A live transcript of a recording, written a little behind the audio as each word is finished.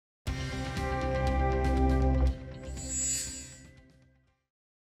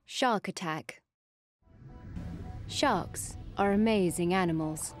Shark attack. Sharks are amazing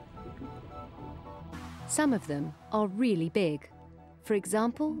animals. Some of them are really big. For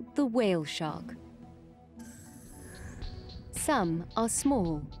example, the whale shark. Some are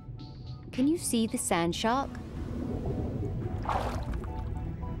small. Can you see the sand shark?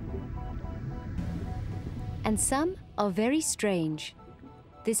 And some are very strange.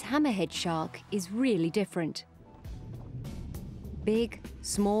 This hammerhead shark is really different. Big,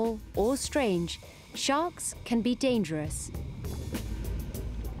 small, or strange, sharks can be dangerous.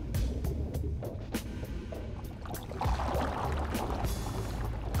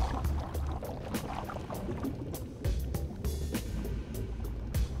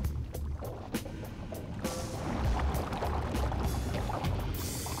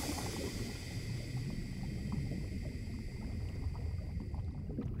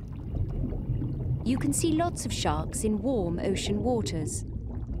 You can see lots of sharks in warm ocean waters.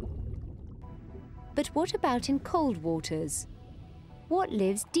 But what about in cold waters? What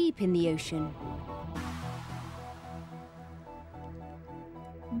lives deep in the ocean?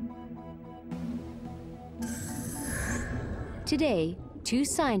 Today, two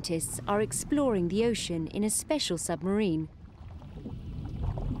scientists are exploring the ocean in a special submarine.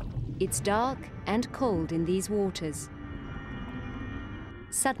 It's dark and cold in these waters.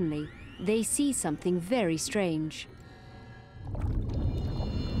 Suddenly, they see something very strange.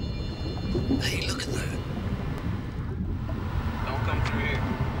 Hey, look at that. Don't come through here.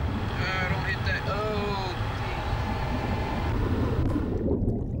 Don't hit that. Oh.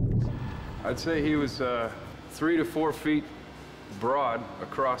 I'd say he was 3 to 4 feet broad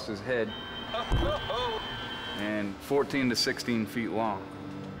across his head and 14 to 16 feet long.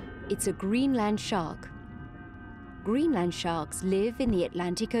 It's a Greenland shark. Greenland sharks live in the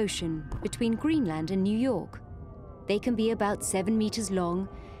Atlantic Ocean between Greenland and New York. They can be about 7 meters long,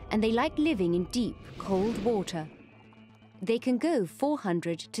 and they like living in deep, cold water. They can go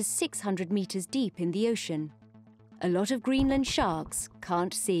 400 to 600 meters deep in the ocean. A lot of Greenland sharks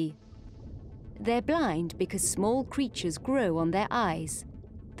can't see. They're blind because small creatures grow on their eyes.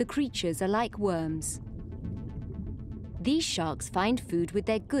 The creatures are like worms. These sharks find food with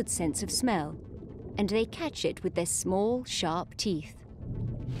their good sense of smell, and they catch it with their small, sharp teeth.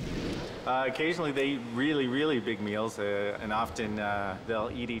 Occasionally they eat really, really big meals, and often they'll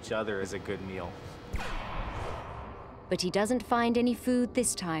eat each other as a good meal. But he doesn't find any food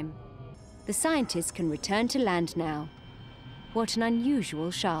this time. The scientists can return to land now. What an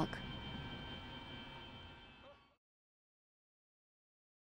unusual shark.